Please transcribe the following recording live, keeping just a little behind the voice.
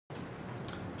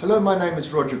Hello, my name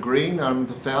is Roger Green. I'm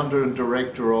the founder and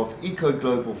director of Eco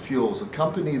Global Fuels, a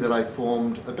company that I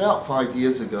formed about 5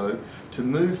 years ago to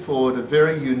move forward a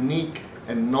very unique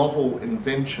and novel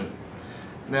invention.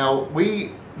 Now,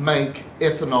 we make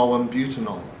ethanol and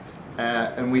butanol,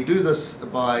 and we do this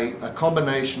by a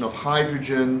combination of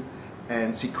hydrogen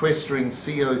and sequestering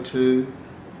CO2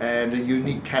 and a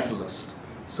unique catalyst.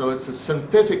 So it's a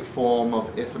synthetic form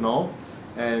of ethanol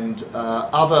and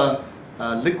other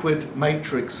liquid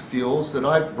matrix fuels that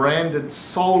I've branded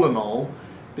Solanol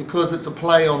because it's a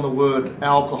play on the word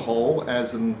alcohol,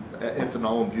 as in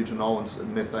ethanol and butanol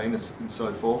and methane and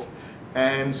so forth,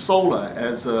 and solar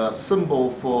as a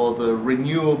symbol for the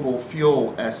renewable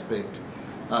fuel aspect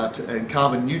and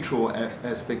carbon neutral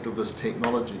aspect of this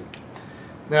technology.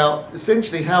 Now,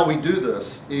 essentially how we do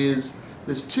this is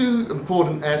there's two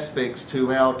important aspects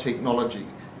to our technology,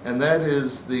 and that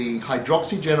is the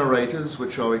hydroxy generators,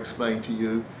 which I'll explain to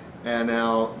you, and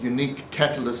our unique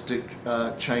catalytic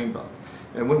chamber.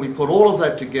 And when we put all of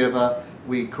that together,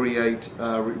 we create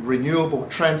renewable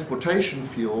transportation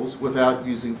fuels without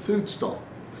using food stock.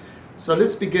 So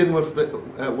let's begin with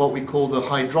what we call the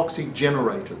hydroxy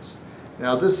generators.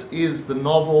 Now, this is the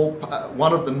novel,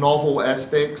 one of the novel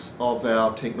aspects of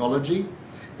our technology.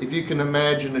 If you can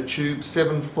imagine a tube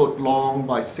 7 foot long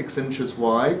by 6 inches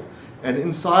wide, and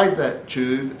inside that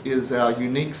tube is our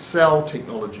unique cell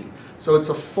technology. So it's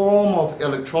a form of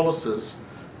electrolysis,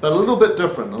 but a little bit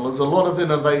different, and there's a lot of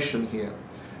innovation here.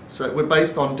 So we're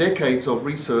based on decades of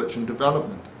research and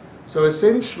development. So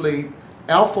essentially,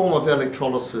 our form of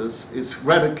electrolysis is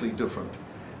radically different.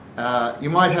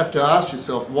 You might have to ask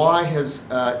yourself, why has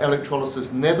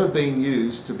electrolysis never been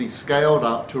used to be scaled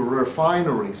up to a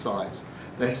refinery size?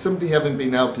 They simply haven't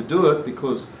been able to do it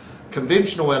because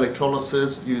conventional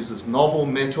electrolysis uses novel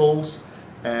metals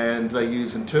and they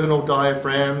use internal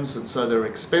diaphragms, and so they're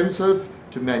expensive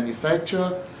to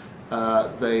manufacture.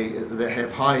 They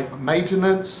have high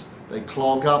maintenance, they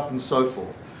clog up and so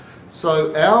forth.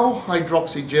 So our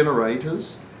hydroxy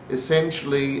generators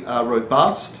essentially are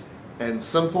robust and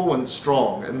simple and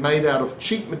strong and made out of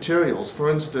cheap materials, for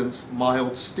instance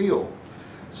mild steel.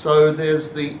 So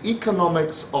there's the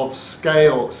economics of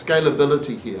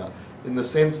scalability here, in the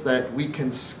sense that we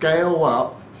can scale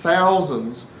up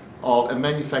thousands of and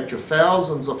manufacture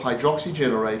thousands of hydroxy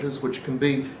generators, which can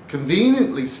be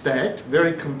conveniently stacked,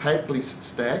 very compactly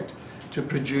stacked, to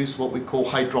produce what we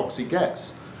call hydroxy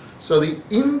gas. So the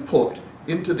input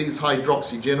into these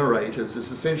hydroxy generators is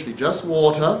essentially just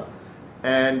water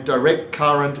and direct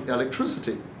current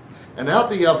electricity. And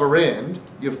out the other end,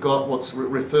 you've got what's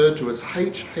referred to as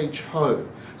HHO.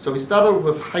 So we started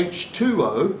with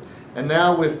H2O, and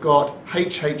now we've got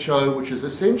HHO, which is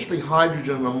essentially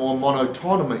hydrogen in a more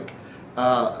monatomic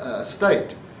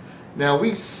state. Now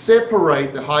we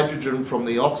separate the hydrogen from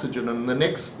the oxygen in the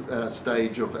next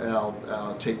stage of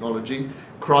our technology,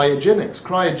 cryogenics.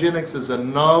 Cryogenics is a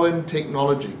known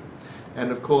technology.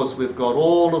 And of course we've got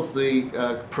all of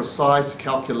the precise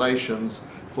calculations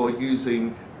for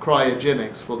using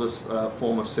cryogenics for this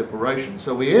form of separation.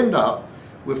 So we end up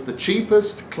with the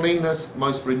cheapest, cleanest,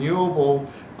 most renewable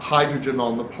hydrogen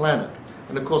on the planet.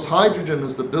 And of course hydrogen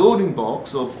is the building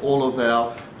blocks of all of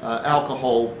our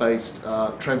alcohol-based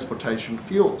transportation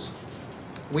fuels.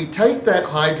 We take that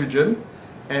hydrogen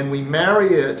and we marry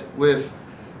it with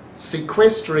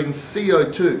sequestering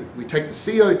CO2. We take the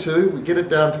CO2, we get it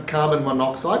down to carbon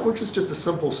monoxide, which is just a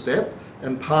simple step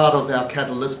and part of our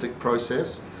catalytic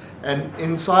process. And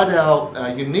inside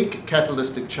our unique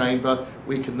catalytic chamber,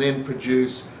 we can then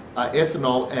produce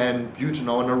ethanol and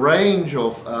butanol and a range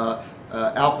of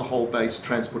alcohol-based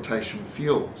transportation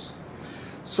fuels.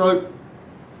 So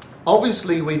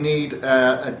obviously we need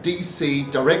a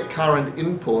DC direct current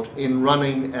input in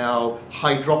running our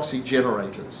hydroxy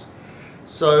generators.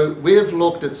 So we've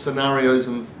looked at scenarios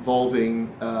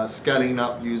involving scaling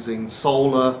up using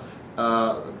solar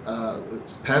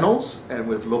panels, and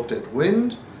we've looked at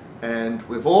wind, and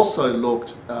we've also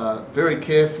looked very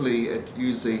carefully at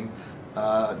using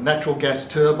natural gas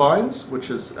turbines, which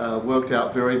has worked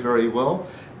out very, very well.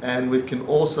 And we can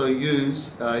also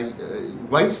use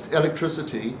waste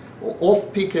electricity or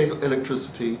off-peak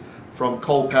electricity from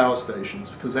coal power stations,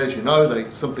 because as you know,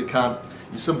 you simply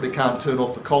can't turn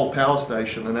off the coal power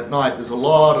station, and at night there's a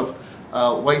lot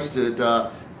of wasted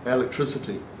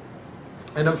electricity.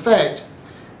 And in fact,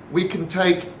 we can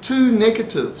take two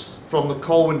negatives from the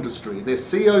coal industry, their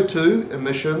CO2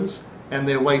 emissions and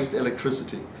their waste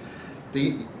electricity.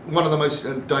 One of the most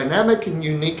dynamic and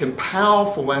unique and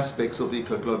powerful aspects of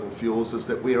Eco Global Fuels is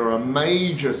that we are a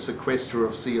major sequester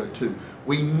of CO2.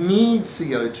 We need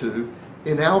CO2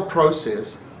 in our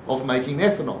process of making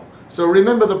ethanol. So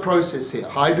remember the process here.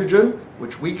 Hydrogen,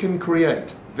 which we can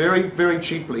create very, very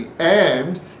cheaply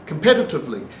and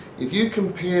competitively. If you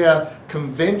compare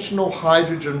conventional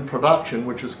hydrogen production,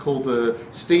 which is called the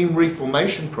steam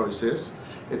reformation process,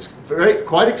 it's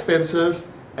quite expensive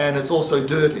and it's also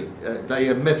dirty. They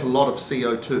emit a lot of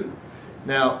CO2.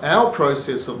 Now, our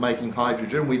process of making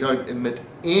hydrogen, we don't emit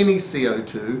any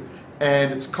CO2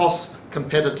 and it's cost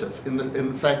competitive.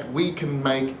 In fact, we can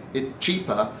make it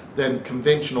cheaper than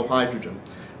conventional hydrogen.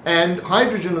 And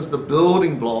hydrogen is the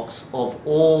building blocks of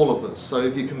all of this. So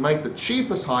if you can make the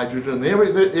cheapest hydrogen,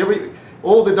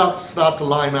 all the ducks start to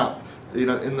line up, you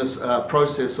know, in this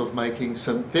process of making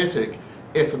synthetic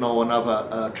ethanol and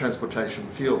other transportation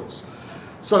fuels.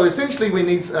 So essentially we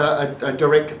need a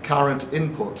direct current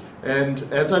input, and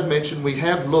as I've mentioned, we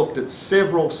have looked at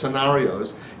several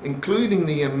scenarios, including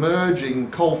the emerging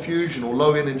cold fusion or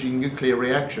low energy nuclear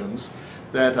reactions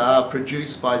that are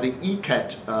produced by the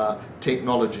ECAT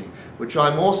technology, which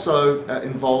I'm also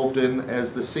involved in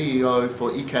as the CEO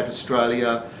for ECAT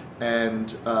Australia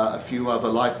and a few other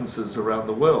licenses around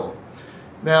the world.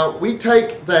 Now we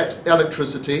take that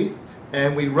electricity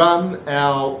and we run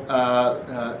our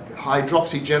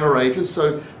hydroxy generators.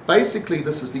 So basically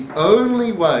this is the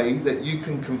only way that you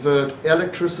can convert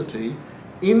electricity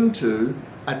into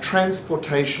a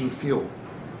transportation fuel.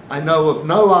 I know of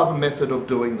no other method of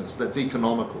doing this that's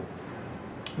economical.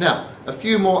 Now, a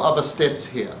few more other steps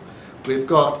here. We've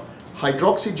got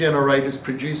hydroxy generators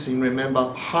producing,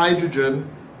 remember, hydrogen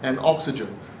and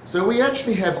oxygen. So we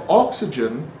actually have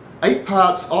oxygen, 8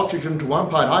 parts oxygen to 1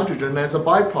 part hydrogen as a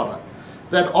byproduct.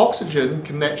 That oxygen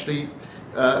can actually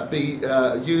be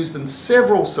used in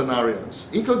several scenarios.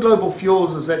 EcoGlobal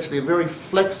Fuels is actually a very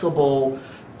flexible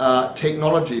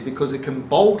technology because it can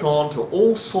bolt on to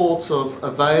all sorts of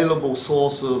available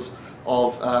sources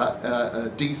of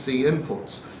DC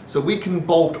inputs. So we can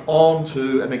bolt on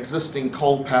to an existing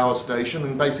coal power station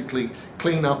and basically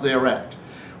clean up their act.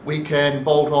 We can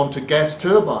bolt on to gas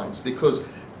turbines because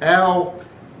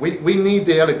we need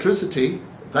the electricity.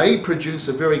 They produce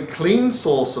a very clean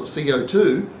source of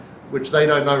CO2, which they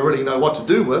don't really know what to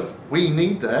do with. We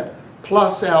need that.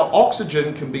 Plus our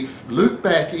oxygen can be looped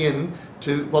back in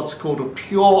to what's called a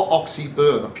pure oxy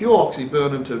burn. A pure oxy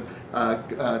burn into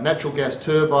natural gas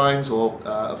turbines or,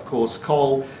 of course,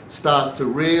 coal starts to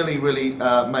really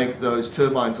make those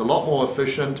turbines a lot more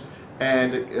efficient,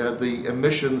 and the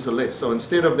emissions are less. So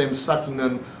instead of them sucking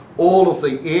in all of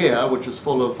the air, which is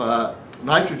full of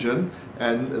nitrogen,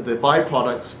 and the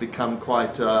byproducts become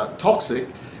quite toxic,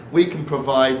 we can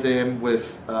provide them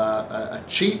with a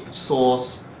cheap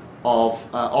source of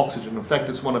oxygen. In fact,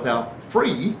 it's one of our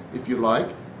free, if you like,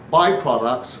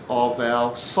 byproducts of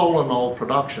our solanol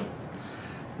production.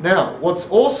 Now, what's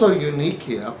also unique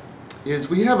here is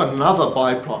we have another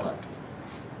byproduct.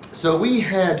 So we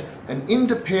had an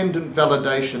independent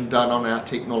validation done on our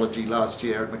technology last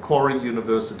year at Macquarie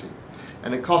University,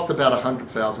 and it cost about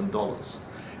 $100,000.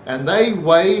 And they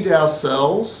weighed our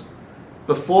cells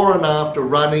before and after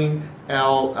running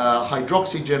our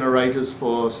hydroxy generators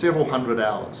for several hundred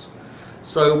hours.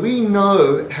 So we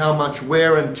know how much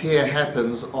wear and tear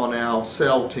happens on our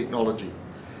cell technology.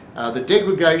 The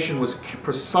degradation was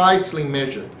precisely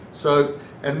measured. So,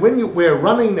 and when we're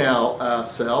running our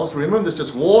cells, remember there's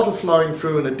just water flowing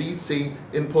through in a DC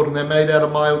input and they're made out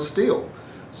of mild steel.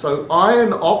 So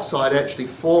iron oxide actually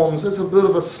forms as a bit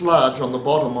of a sludge on the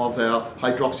bottom of our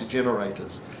hydroxy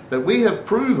generators. But we have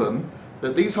proven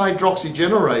that these hydroxy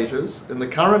generators in the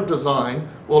current design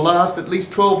will last at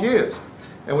least 12 years.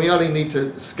 And we only need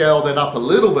to scale that up a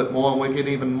little bit more and we get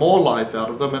even more life out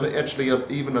of them, and actually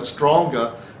even a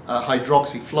stronger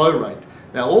hydroxy flow rate.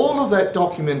 Now all of that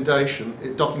documentation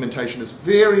is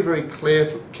very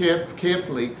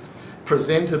carefully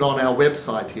presented on our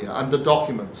website here under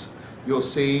documents. You'll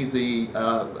see the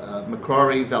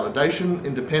Macquarie Validation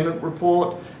Independent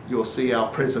Report. You'll see our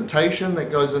presentation that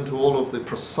goes into all of the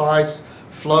precise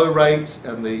flow rates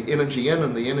and the energy in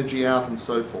and the energy out and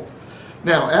so forth.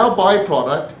 Now, our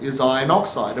byproduct is iron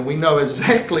oxide, and we know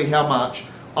exactly how much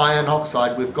iron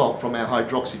oxide we've got from our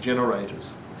hydroxy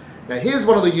generators. Now, here's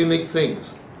one of the unique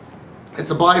things.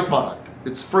 It's a byproduct.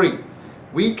 It's free.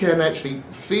 We can actually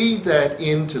feed that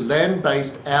into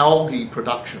land-based algae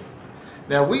production.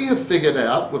 Now we have figured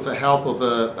out, with the help of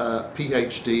a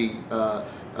PhD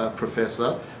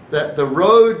professor, that the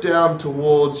road down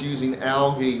towards using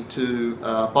algae to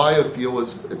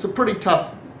biofuel it's a pretty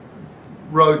tough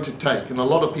road to take, and a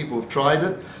lot of people have tried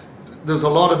it. There's a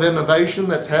lot of innovation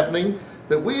that's happening,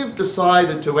 but we have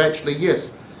decided to actually,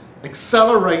 yes,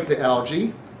 accelerate the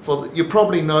algae. You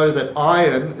probably know that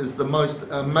iron is the most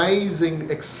amazing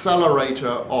accelerator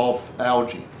of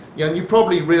algae. Yeah, and you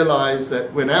probably realize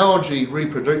that when algae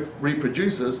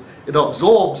reproduces, it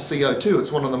absorbs CO2.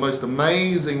 It's one of the most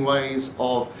amazing ways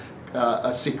of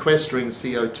sequestering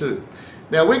CO2.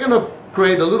 Now we're going to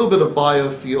create a little bit of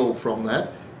biofuel from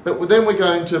that, but then we're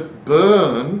going to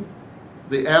burn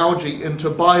the algae into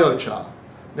biochar.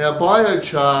 Now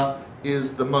biochar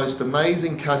is the most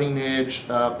amazing cutting edge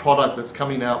product that's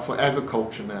coming out for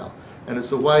agriculture now, and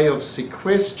it's a way of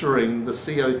sequestering the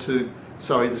CO2,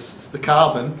 the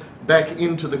carbon back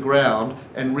into the ground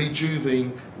and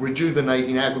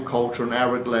rejuvenating agriculture and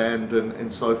arid land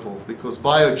and so forth, because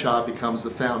biochar becomes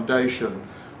the foundation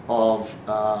of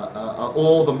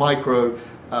all the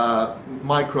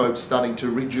microbes starting to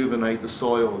rejuvenate the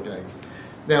soil again.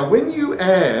 Now when you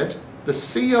add the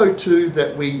CO2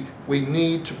 that we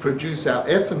need to produce our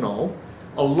ethanol,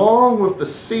 along with the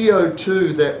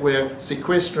CO2 that we're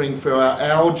sequestering for our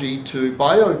algae to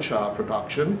biochar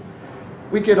production,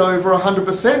 we get over 100%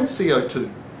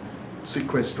 CO2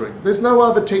 sequestering. There's no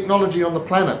other technology on the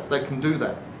planet that can do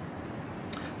that.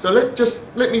 So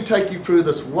let me take you through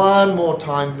this one more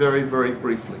time very, very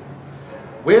briefly.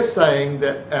 We're saying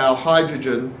that our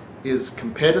hydrogen is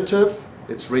competitive,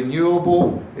 it's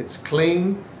renewable, it's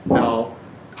clean, our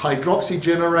hydroxy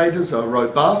generators are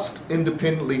robust,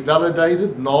 independently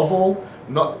validated, novel,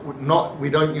 we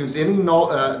don't use any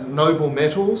noble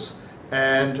metals,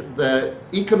 and the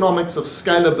economics of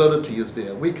scalability is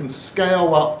there. We can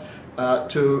scale up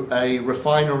to a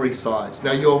refinery size.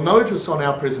 Now you'll notice on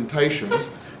our presentations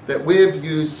that we've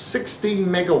used 16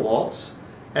 megawatts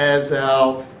as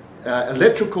our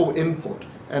electrical input,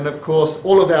 and of course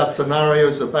all of our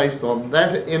scenarios are based on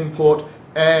that input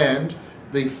and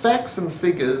the facts and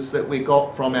figures that we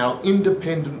got from our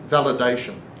independent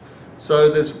validation. So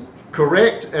there's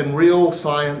correct and real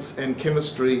science and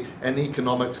chemistry and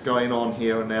economics going on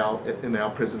here in our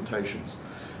presentations.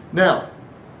 Now,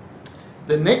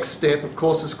 the next step, of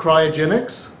course, is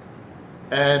cryogenics,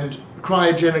 and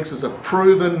cryogenics is a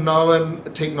proven,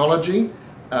 known technology,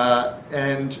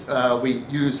 and we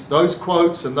use those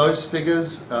quotes and those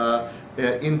figures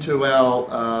into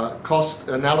our cost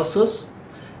analysis.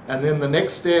 And then the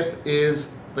next step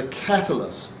is the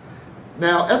catalyst.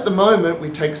 Now at the moment we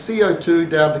take CO2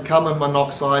 down to carbon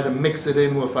monoxide and mix it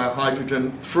in with our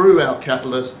hydrogen through our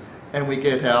catalyst, and we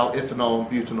get our ethanol and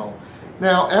butanol.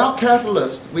 Now our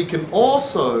catalyst we can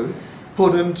also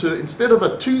put into, instead of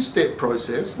a two-step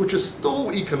process, which is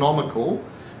still economical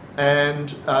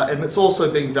and it's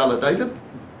also being validated,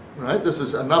 right? This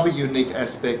is another unique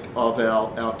aspect of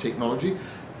our technology.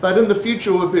 But in the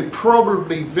future, we'll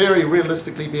probably very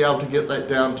realistically be able to get that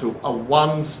down to a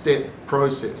one-step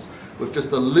process with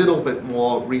just a little bit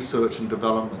more research and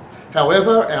development.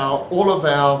 However, all of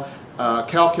our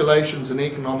calculations and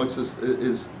economics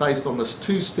is based on this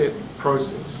two-step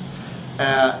process.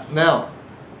 Now,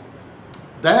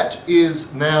 that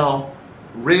is now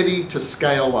ready to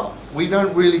scale up. We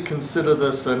don't really consider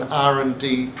this an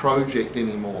R&D project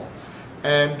anymore.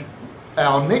 And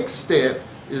our next step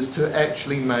is to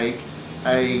actually make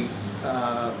a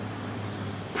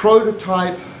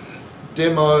prototype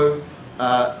demo.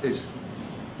 Is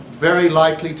very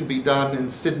likely to be done in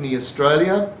Sydney,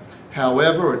 Australia.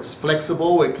 However, it's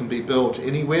flexible. It can be built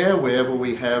anywhere, wherever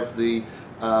we have the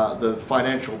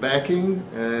financial backing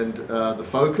and the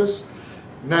focus.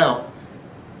 Now,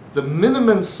 the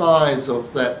minimum size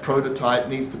of that prototype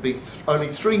needs to be only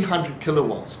 300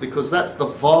 kilowatts, because that's the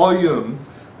volume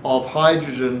of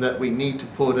hydrogen that we need to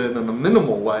put in a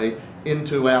minimal way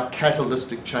into our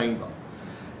catalytic chamber.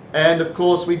 And of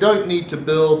course we don't need to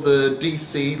build the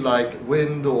DC like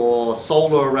wind or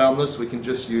solar around this. We can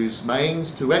just use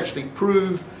mains to actually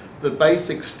prove the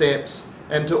basic steps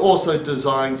and to also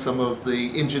design some of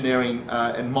the engineering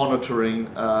and monitoring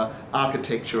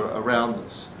architecture around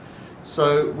this.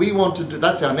 So we want to do,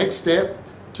 that's our next step,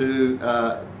 to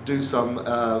do some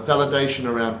validation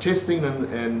around testing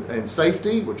and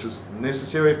safety, which is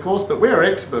necessary of course, but we're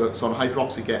experts on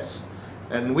hydroxy gas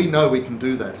and we know we can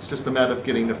do that. It's just a matter of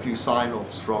getting a few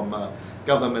sign-offs from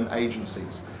government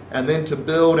agencies, and then to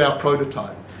build our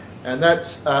prototype. And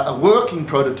that's a working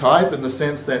prototype in the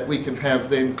sense that we can have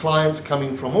then clients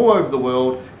coming from all over the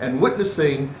world and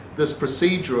witnessing this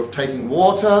procedure of taking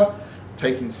water,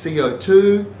 taking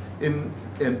CO2 in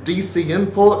DC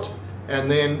input, and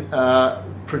then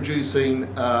producing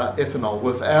ethanol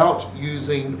without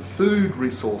using food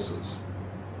resources.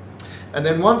 And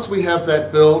then once we have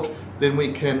that built, then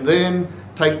we can then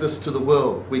take this to the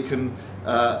world. We can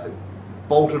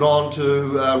bolt it on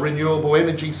to renewable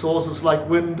energy sources like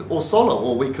wind or solar,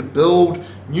 or we could build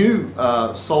new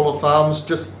solar farms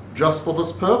just just for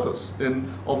this purpose.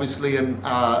 And obviously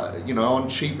on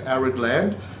cheap arid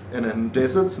land and in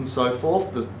deserts and so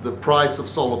forth, the price of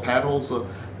solar panels are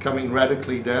coming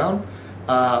radically down.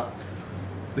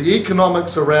 The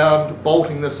economics around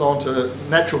bolting this onto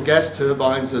natural gas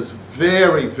turbines is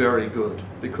very, very good,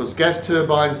 because gas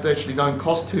turbines actually don't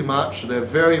cost too much. They're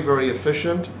very, very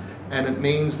efficient, and it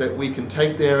means that we can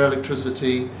take their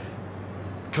electricity,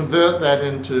 convert that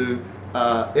into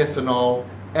ethanol,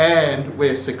 and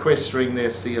we're sequestering their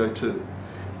CO2.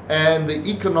 And the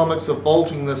economics of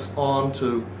bolting this on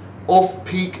to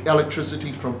off-peak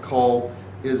electricity from coal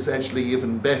is actually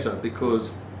even better,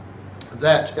 because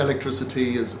that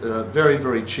electricity is very,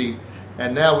 very cheap,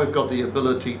 and now we've got the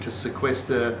ability to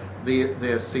sequester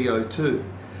their CO2.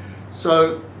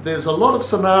 So there's a lot of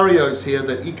scenarios here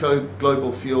that Eco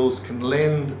Global Fuels can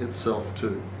lend itself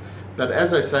to. But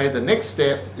as I say, the next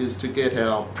step is to get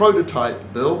our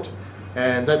prototype built,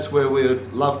 and that's where we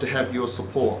would love to have your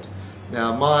support.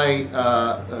 Now, my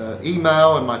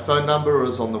email and my phone number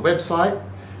is on the website,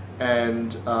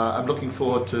 and I'm looking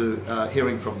forward to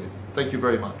hearing from you. Thank you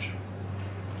very much.